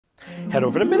Head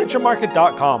over to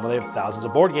miniaturemarket.com where they have thousands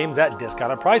of board games at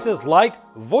discounted prices like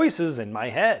Voices in My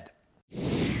Head.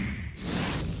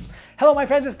 Hello my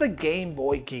friends, it's the Game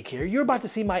Boy Geek here. You're about to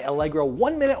see my Allegro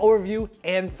 1-minute overview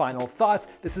and final thoughts.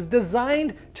 This is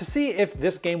designed to see if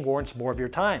this game warrants more of your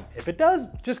time. If it does,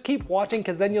 just keep watching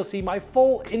because then you'll see my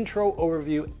full intro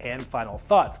overview and final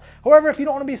thoughts. However, if you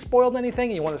don't want to be spoiled anything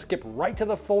and you want to skip right to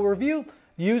the full review,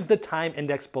 use the time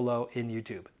index below in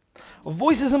YouTube.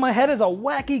 Voices in My Head is a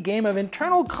wacky game of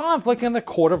internal conflict in the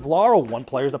court of law, where one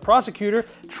player is the prosecutor,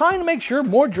 trying to make sure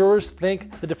more jurors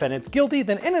think the defendant's guilty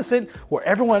than innocent, where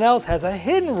everyone else has a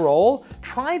hidden role,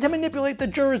 trying to manipulate the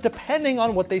jurors depending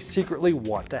on what they secretly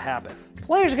want to happen.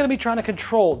 Players are going to be trying to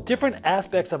control different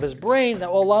aspects of his brain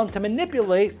that will allow him to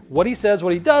manipulate what he says,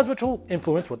 what he does, which will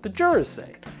influence what the jurors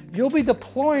say. You'll be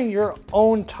deploying your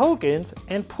own tokens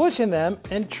and pushing them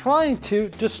and trying to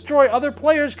destroy other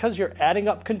players because you're adding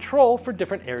up control for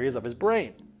different areas of his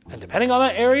brain. And depending on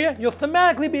that area, you'll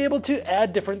thematically be able to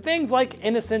add different things like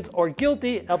innocence or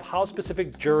guilty of how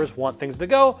specific jurors want things to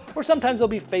go, or sometimes there'll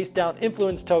be face down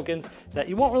influence tokens that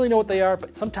you won't really know what they are,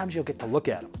 but sometimes you'll get to look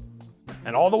at them.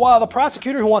 And all the while, the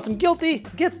prosecutor who wants him guilty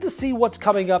gets to see what's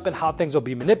coming up and how things will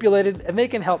be manipulated, and they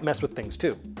can help mess with things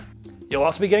too. You'll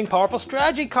also be getting powerful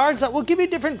strategy cards that will give you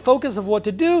different focus of what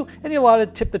to do, and you'll allow to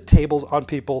tip the tables on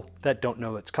people that don't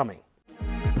know it's coming.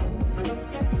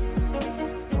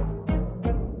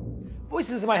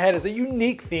 Voices in My Head is a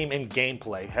unique theme in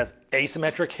gameplay. It has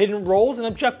asymmetric hidden roles and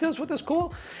objectives, which is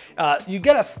cool. You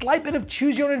get a slight bit of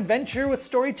choose your own adventure with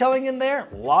storytelling in there.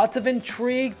 Lots of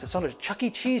intrigues, sort of Chuck E.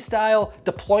 Cheese style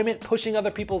deployment, pushing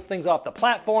other people's things off the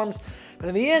platforms. But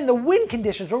in the end, the win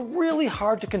conditions were really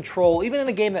hard to control. Even in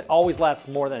a game that always lasts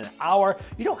more than an hour,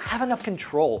 you don't have enough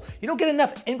control. You don't get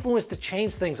enough influence to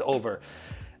change things over.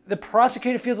 The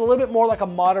prosecutor feels a little bit more like a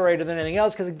moderator than anything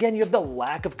else because, again, you have the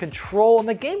lack of control, and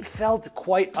the game felt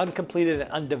quite uncompleted and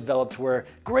undeveloped, where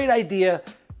great idea,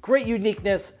 great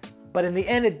uniqueness, but in the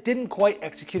end it didn't quite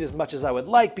execute as much as I would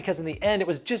like, because in the end it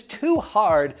was just too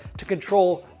hard to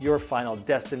control your final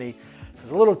destiny. So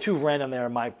it's a little too random there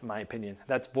in my opinion.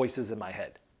 That's Voices in My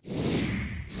Head.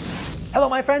 Hello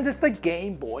my friends, it's the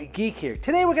Game Boy Geek here.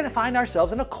 Today we're going to find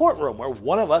ourselves in a courtroom where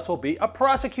one of us will be a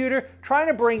prosecutor trying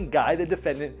to bring Guy the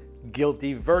defendant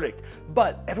guilty verdict.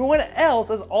 But everyone else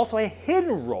is also a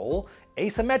hidden role,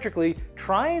 asymmetrically,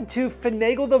 trying to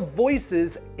finagle the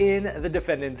voices in the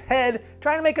defendant's head,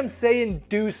 trying to make them say and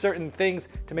do certain things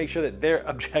to make sure that their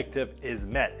objective is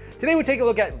met. Today we take a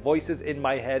look at Voices in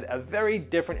My Head, a very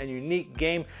different and unique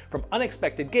game from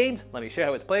Unexpected Games. Let me show you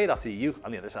how it's played. I'll see you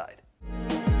on the other side.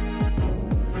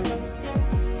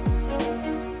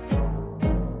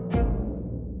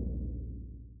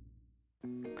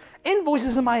 In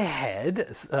Voices in My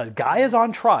Head, Guy is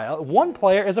on trial, one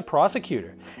player is a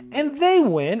prosecutor, and they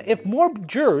win if more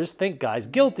jurors think Guy's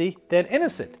guilty than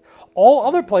innocent. All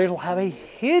other players will have a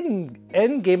hidden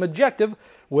endgame objective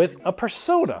with a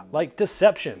persona, like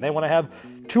deception. They want to have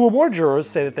 2 or more jurors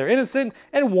say that they're innocent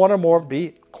and 1 or more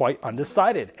be quite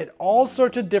undecided. And all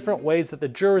sorts of different ways that the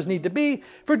jurors need to be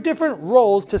for different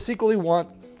roles to secretly want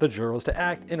the jurors to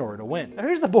act in order to win. Now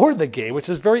here's the board of the game, which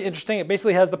is very interesting. It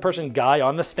basically has the person Guy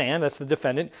on the stand, that's the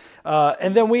defendant,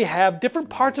 and then we have different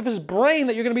parts of his brain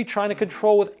that you're going to be trying to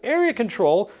control with area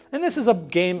control, and this is a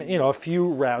game, you know, a few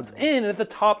rounds in, and at the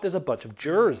top there's a bunch of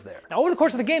jurors there. Now over the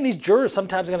course of the game, these jurors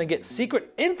sometimes are going to get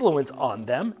secret influence on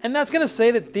them, and that's going to say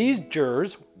that these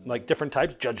jurors, like different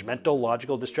types, judgmental,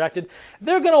 logical, distracted,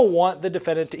 they're going to want the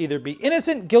defendant to either be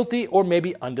innocent, guilty, or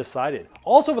maybe undecided.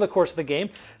 Also over the course of the game,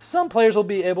 some players will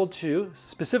be able to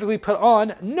specifically put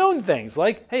on known things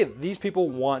like, hey, these people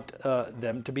want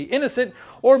them to be innocent,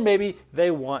 or maybe they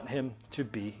want him to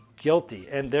be guilty.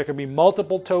 And there can be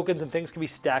multiple tokens and things can be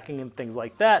stacking and things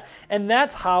like that. And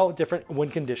that's how different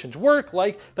win conditions work.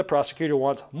 Like the prosecutor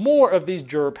wants more of these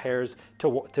juror pairs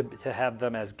to have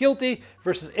them as guilty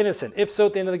versus innocent. If so,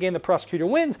 at the end of the game, the prosecutor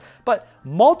wins, but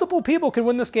multiple people can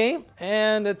win this game.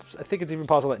 And I think it's even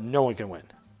possible that no one can win.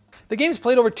 The game is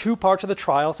played over 2 parts of the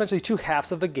trial, essentially 2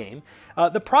 halves of the game.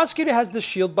 The prosecutor has the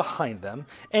shield behind them,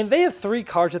 and they have 3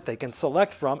 cards that they can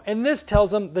select from, and this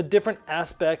tells them the different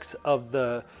aspects of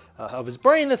his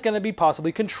brain that's going to be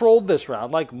possibly controlled this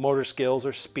round, like motor skills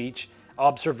or speech,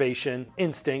 observation,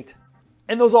 instinct.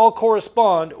 And those all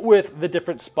correspond with the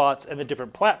different spots and the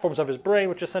different platforms of his brain,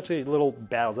 which are essentially little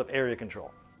battles of area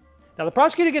control. Now the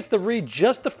prosecutor gets to read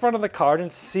just the front of the card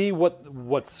and see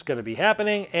what's going to be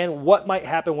happening and what might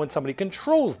happen when somebody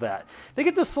controls that. They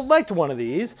get to select one of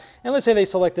these, and let's say they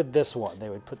selected this one.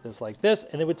 They would put this like this,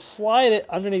 and they would slide it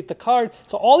underneath the card,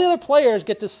 so all the other players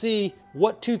get to see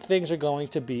what two things are going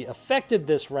to be affected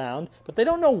this round, but they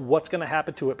don't know what's going to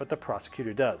happen to it, but the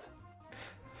prosecutor does.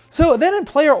 So then in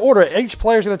player order, each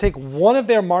player is going to take one of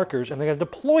their markers and they're going to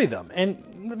deploy them.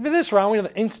 And for this round, we know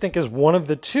the instinct is one of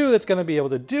the two that's going to be able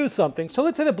to do something. So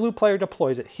let's say the blue player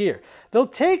deploys it here. They'll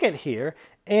take it here,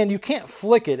 and you can't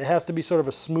flick it. It has to be sort of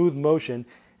a smooth motion.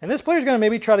 And this player is going to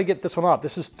maybe try to get this one off.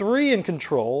 This is 3 in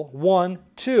control, 1,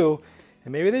 2,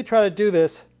 and maybe they try to do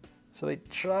this. So they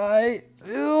try,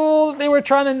 they were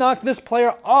trying to knock this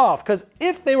player off, because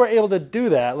if they were able to do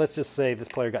that, let's just say this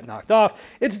player got knocked off,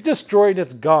 it's destroyed,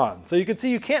 it's gone. So you can see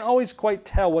you can't always quite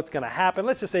tell what's going to happen.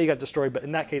 Let's just say you got destroyed, but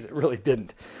in that case it really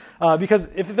didn't. Because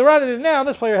if they're at it now,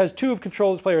 this player has 2 of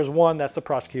control, this player has 1, that's the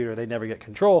prosecutor, they never get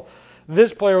control.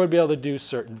 This player would be able to do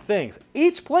certain things.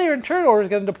 Each player in turn order is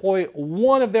going to deploy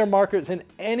one of their markers in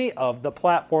any of the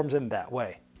platforms in that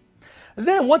way.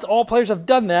 Then, once all players have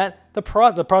done that, the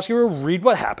prosecutor will read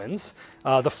what happens,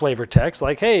 the flavor text,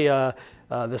 like, hey,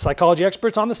 the psychology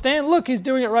expert's on the stand. Look, he's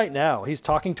doing it right now. He's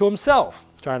talking to himself,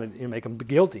 trying to make him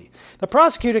guilty. The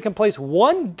prosecutor can place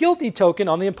 1 guilty token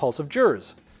on the impulsive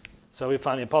jurors. So we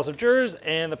find the impulsive jurors,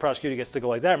 and the prosecutor gets to go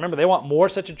like that. Remember, they want more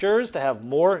such jurors to have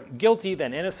more guilty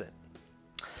than innocent.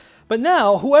 But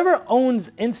now, whoever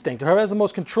owns instinct, or whoever has the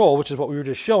most control, which is what we were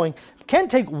just showing, can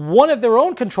take one of their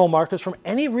own control markers from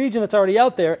any region that's already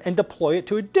out there and deploy it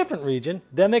to a different region.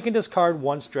 Then they can discard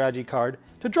 1 strategy card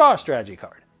to draw a strategy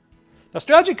card. Now,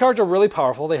 strategy cards are really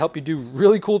powerful. They help you do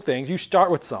really cool things. You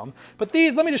start with some. But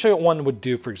these, let me just show you what one would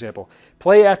do, for example.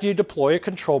 Play after you deploy a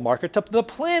control marker to the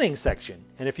planning section.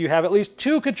 And if you have at least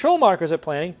 2 control markers at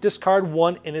planning, discard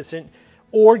 1 innocent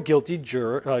or guilty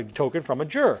juror, token from a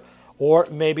juror. Or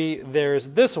maybe there's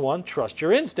this one, trust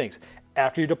your instincts.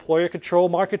 After you deploy a control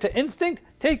marker to instinct,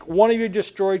 take one of your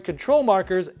destroyed control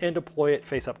markers and deploy it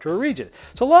face up to a region.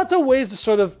 So lots of ways to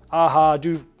sort of,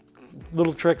 do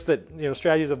little tricks that,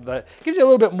 strategies of that gives you a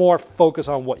little bit more focus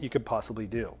on what you could possibly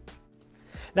do.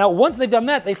 Now, once they've done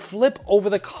that, they flip over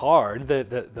the card,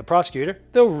 the prosecutor,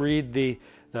 they'll read the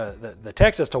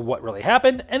text as to what really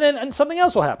happened, and then something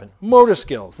else will happen. Motor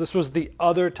skills. This was the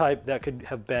other type that could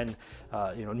have been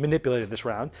manipulated this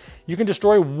round. You can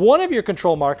destroy one of your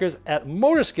control markers at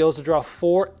motor skills to draw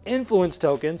 4 influence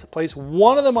tokens, place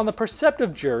one of them on the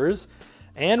perceptive jurors,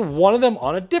 and one of them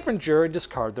on a different juror, and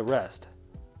discard the rest.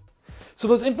 So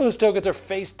those influence tokens are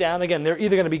face down. Again, they're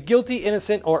either going to be guilty,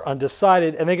 innocent, or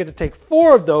undecided, and they get to take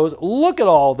 4 of those, look at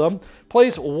all of them,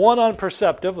 place 1 on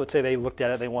perceptive. Let's say they looked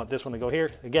at it, they want this one to go here.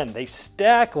 Again, they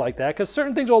stack like that, because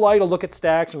certain things will allow you to look at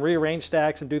stacks and rearrange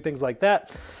stacks and do things like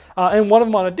that. And one of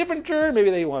them on a different juror,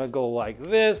 maybe they want to go like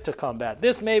this to combat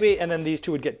this maybe, and then these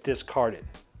 2 would get discarded.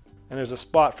 And there's a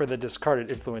spot for the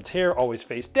discarded influence here, always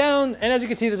face down, and as you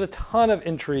can see, there's a ton of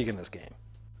intrigue in this game.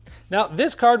 Now,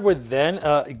 this card would then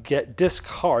get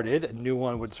discarded. A new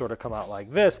one would sort of come out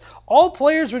like this. All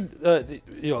players would,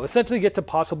 essentially get to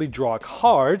possibly draw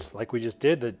cards, like we just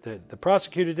did. The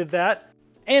prosecutor did that.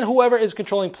 And whoever is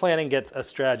controlling planning gets a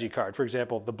strategy card. For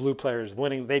example, if the blue player is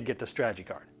winning, they'd get the strategy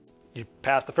card. You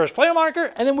pass the first player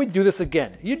marker, and then we do this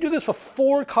again. You do this for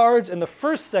 4 cards in the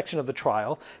first section of the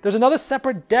trial. There's another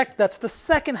separate deck that's the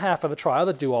second half of the trial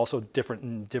that do also different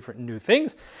new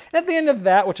things. And at the end of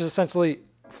that, which is essentially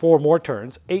 4 more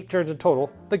turns, 8 turns in total,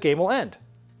 the game will end.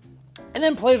 And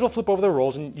then players will flip over their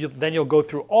rolls, and then you'll go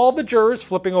through all the jurors,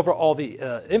 flipping over all the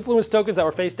influence tokens that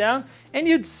were face down, and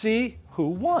you'd see who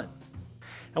won.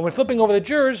 And when flipping over the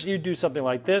jurors, you'd do something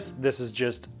like this. This is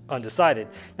just undecided.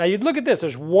 Now you'd look at this.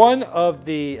 There's 1 of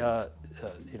the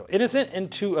innocent and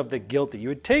 2 of the guilty. You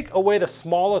would take away the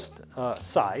smallest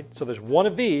side, so there's 1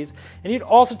 of these, and you'd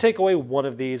also take away 1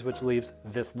 of these, which leaves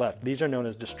this left. These are known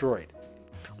as destroyed.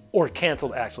 Or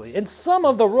canceled, actually. In some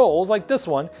of the rolls, like this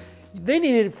one, they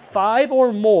needed 5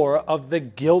 or more of the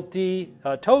guilty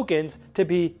tokens to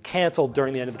be canceled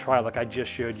during the end of the trial, like I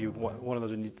just showed you. 1 of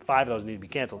those, 5 of those need to be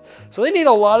canceled. So they need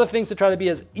a lot of things to try to be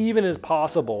as even as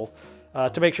possible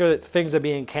to make sure that things are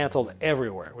being canceled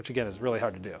everywhere, which again is really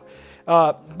hard to do.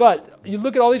 But you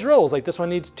look at all these rolls, like this one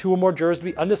needs 2 or more jurors to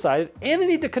be undecided, and they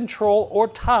need to control or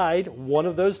tied one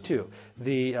of those 2,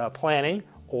 the planning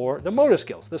or the motor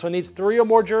skills. This one needs 3 or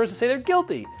more jurors to say they're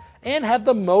guilty and have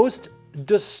the most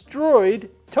destroyed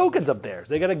tokens of theirs.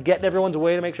 They got to get in everyone's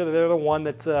way to make sure that they're the one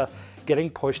that's getting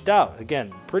pushed out.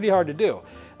 Again, pretty hard to do.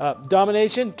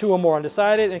 Domination, 2 or more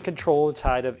undecided, and control and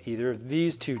tied of either of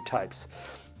these 2 types.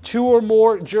 2 or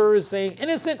more jurors saying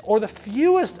innocent, or the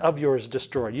fewest of yours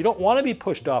destroyed. You don't want to be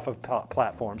pushed off of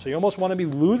platforms, so you almost want to be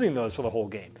losing those for the whole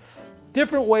game.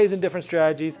 Different ways and different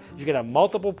strategies. You can have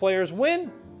multiple players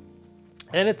win,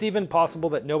 and it's even possible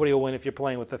that nobody will win if you're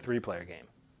playing with a 3-player game.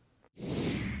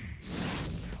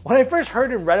 When I first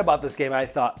heard and read about this game, I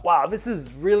thought, wow, this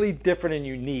is really different and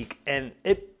unique, and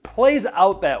it plays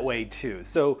out that way too.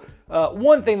 So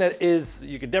one thing that is,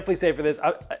 you could definitely say for this,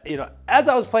 as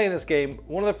I was playing this game,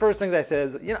 one of the first things I said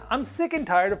is, I'm sick and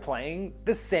tired of playing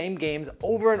the same games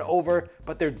over and over,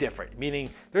 but they're different. Meaning,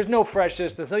 there's no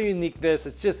freshness, there's no uniqueness.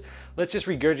 It's just, let's just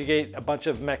regurgitate a bunch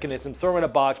of mechanisms, throw them in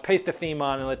a box, paste a theme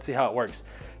on, and let's see how it works.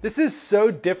 This is so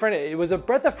different. It was a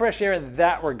breath of fresh air in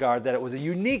that regard, that it was a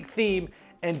unique theme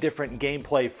and different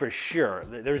gameplay for sure.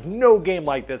 There's no game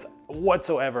like this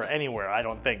whatsoever anywhere, I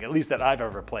don't think, at least that I've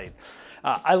ever played.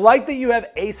 I like that you have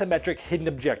asymmetric hidden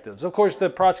objectives. Of course,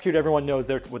 the prosecutor, everyone knows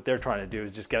what they're trying to do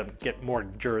is just get more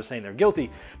jurors saying they're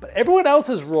guilty. But everyone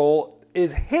else's role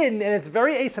is hidden, and it's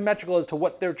very asymmetrical as to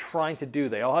what they're trying to do.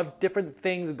 They all have different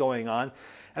things going on.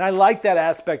 And I like that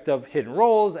aspect of hidden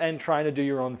roles and trying to do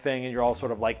your own thing, and you're all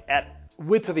sort of like at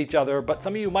width with each other, but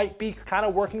some of you might be kind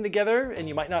of working together and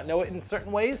you might not know it in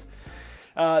certain ways.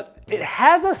 It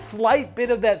has a slight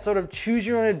bit of that sort of choose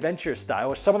your own adventure style,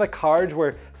 with some of the cards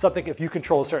where something, if you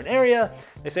control a certain area,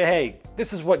 they say, hey,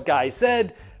 this is what Guy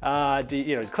said,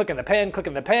 click in the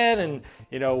pen, and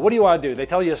what do you want to do? They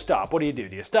tell you to stop. What do? Do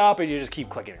you stop, or do you just keep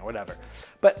clicking, or whatever?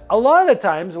 But a lot of the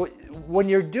times when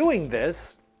you're doing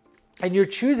this and you're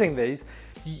choosing these,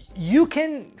 you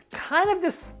can kind of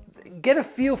just get a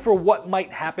feel for what might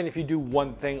happen if you do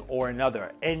one thing or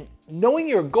another. And knowing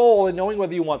your goal and knowing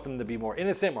whether you want them to be more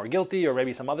innocent, more guilty, or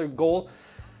maybe some other goal,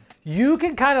 you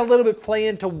can kind of a little bit play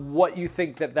into what you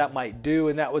think that might do,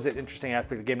 and that was an interesting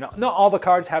aspect of the game. Now, not all the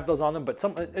cards have those on them, but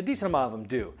a decent amount of them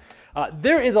do.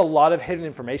 There is a lot of hidden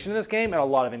information in this game and a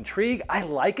lot of intrigue. I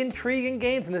like intrigue in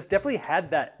games, and this definitely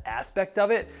had that aspect of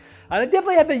it. And it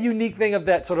definitely had the unique thing of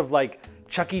that sort of like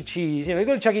Chuck E. Cheese. You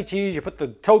go to Chuck E. Cheese, you put the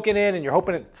token in, and you're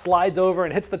hoping it slides over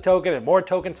and hits the token, and more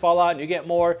tokens fall out, and you get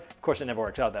more. Of course, it never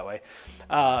works out that way.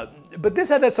 But this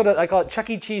had that sort of, I call it Chuck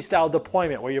E. Cheese style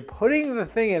deployment, where you're putting the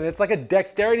thing in. It's like a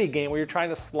dexterity game where you're trying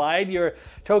to slide your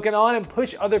token on and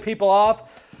push other people off.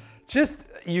 Just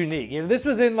unique. This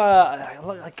was in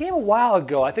a game a while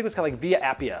ago. I think it was called like Via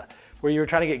Appia, where you're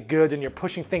trying to get goods and you're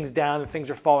pushing things down and things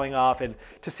are falling off. And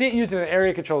to see it used in an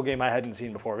area control game I hadn't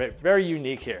seen before. Very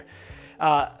unique here.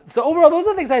 So overall, those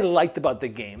are the things I liked about the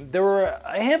game. There were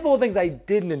a handful of things I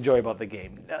didn't enjoy about the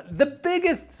game. The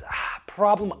biggest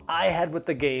problem I had with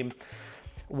the game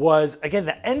was, again,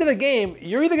 the end of the game,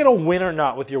 you're either going to win or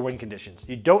not with your win conditions.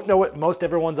 You don't know what most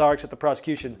everyone's are except the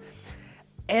prosecution.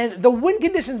 And the win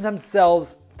conditions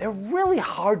themselves, they're really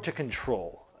hard to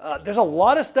control. There's a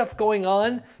lot of stuff going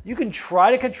on. You can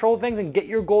try to control things and get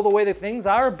your goal the way that things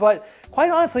are, but quite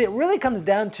honestly, it really comes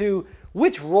down to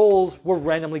which roles were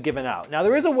randomly given out. Now,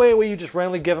 there is a way where you just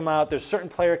randomly give them out. There's certain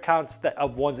player counts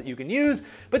of ones that you can use,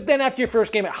 but then after your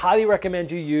first game, I highly recommend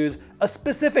you use a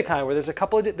specific kind where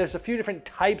there's a few different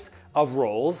types of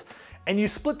roles, and you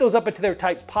split those up into their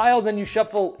types piles, and you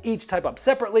shuffle each type up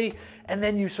separately, and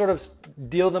then you sort of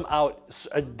deal them out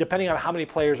depending on how many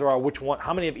players there are,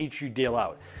 how many of each you deal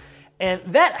out. And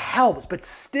that helps, but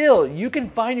still, you can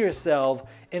find yourself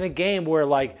in a game where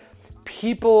like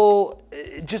people,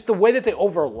 just the way that they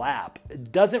overlap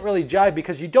doesn't really jive,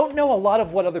 because you don't know a lot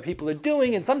of what other people are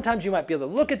doing, and sometimes you might be able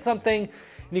to look at something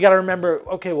and you got to remember,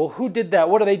 okay, well, who did that?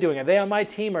 What are they doing? Are they on my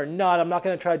team or not? I'm not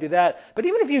going to try to do that. But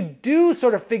even if you do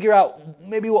sort of figure out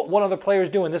maybe what one other player is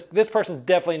doing, this person's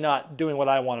definitely not doing what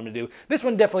I want him to do. This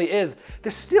one definitely is.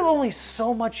 There's still only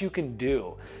so much you can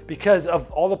do because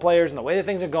of all the players and the way that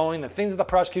things are going, the things that the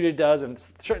prosecutor does, and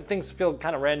certain things feel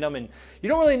kind of random, and you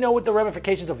don't really know what the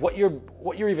ramifications of what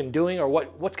you're even doing or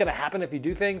what's going to happen if you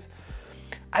do things.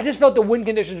 I just felt the win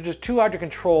conditions are just too hard to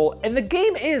control, and the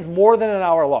game is more than an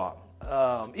hour long.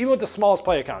 Even with the smallest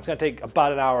player count, it's going to take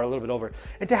about an hour, a little bit over.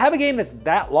 And to have a game that's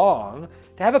that long,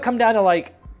 to have it come down to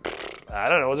like, I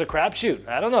don't know, it was a crapshoot.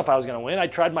 I don't know if I was going to win. I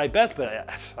tried my best, but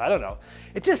I don't know.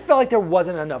 It just felt like there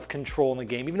wasn't enough control in the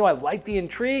game. Even though I liked the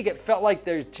intrigue, it felt like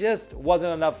there just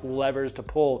wasn't enough levers to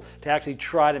pull to actually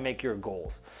try to make your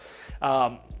goals.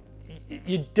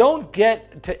 You don't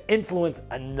get to influence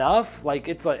enough. Like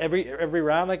it's like every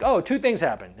round, like, oh, two things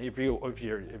happen. If you're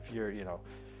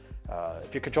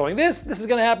controlling this is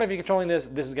going to happen. If you're controlling this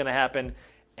is going to happen.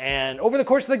 And over the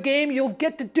course of the game, you'll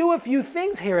get to do a few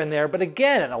things here and there. But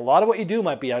again, a lot of what you do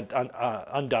might be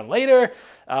undone later.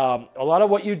 A lot of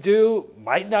what you do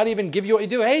might not even give you what you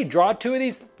do. Hey, draw two of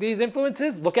these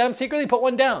influences, look at them secretly, put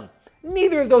one down.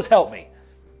 Neither of those help me.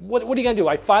 what are you gonna do?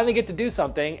 I finally get to do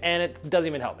something and it doesn't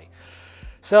even help me.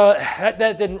 So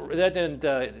that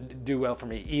didn't do well for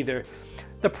me either.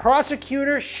 The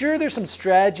prosecutor, sure, there's some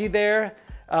strategy there.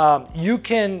 You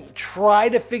can try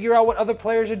to figure out what other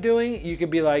players are doing. You could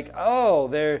be like, oh,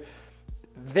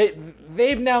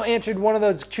 they've now answered one of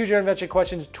those choose your own adventure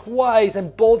questions twice,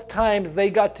 and both times they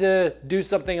got to do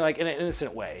something like in an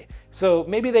innocent way. So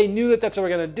maybe they knew that that's what we're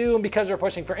gonna do, and because they're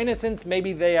pushing for innocence,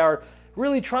 maybe they are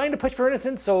really trying to push for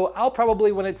innocence. So I'll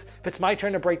probably, if it's my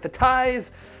turn to break the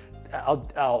ties,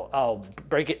 I'll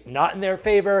break it not in their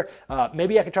favor.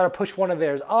 Maybe I can try to push one of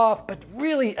theirs off, but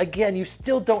really, again, you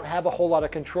still don't have a whole lot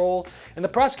of control, and the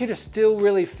prosecutor still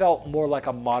really felt more like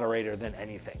a moderator than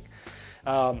anything.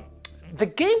 The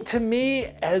game, to me,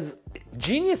 as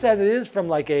genius as it is from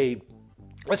like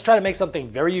let's try to make something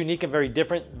very unique and very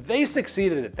different, they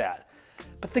succeeded at that.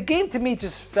 But the game, to me,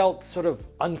 just felt sort of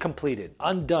uncompleted,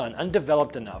 undone,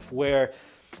 undeveloped enough, where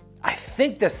I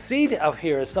think the seed of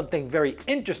here is something very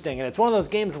interesting, and it's one of those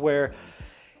games where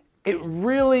it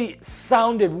really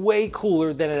sounded way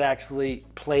cooler than it actually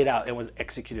played out and was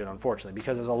executed, unfortunately,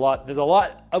 because there's a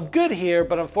lot of good here,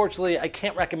 but unfortunately I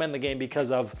can't recommend the game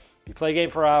because of, you play a game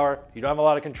for an hour, you don't have a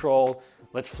lot of control,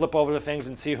 let's flip over the things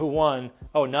and see who won.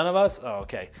 Oh, none of us? Oh,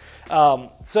 okay.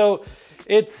 So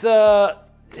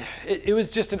it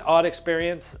was just an odd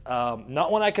experience.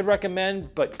 Not one I could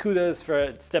recommend, but kudos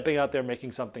for stepping out there and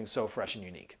making something so fresh and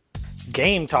unique.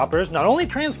 Game Toppers not only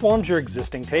transforms your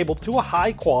existing table to a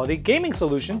high-quality gaming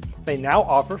solution, they now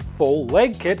offer full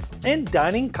leg kits and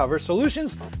dining cover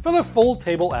solutions for the full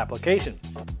table application.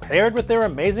 Paired with their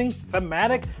amazing,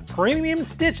 thematic, premium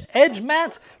stitch edge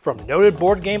mats from noted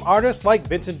board game artists like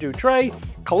Vincent Dutray,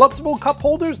 collapsible cup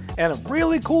holders, and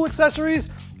really cool accessories,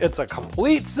 it's a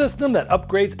complete system that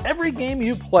upgrades every game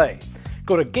you play.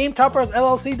 Go to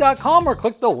GameToppersLLC.com or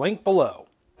click the link below.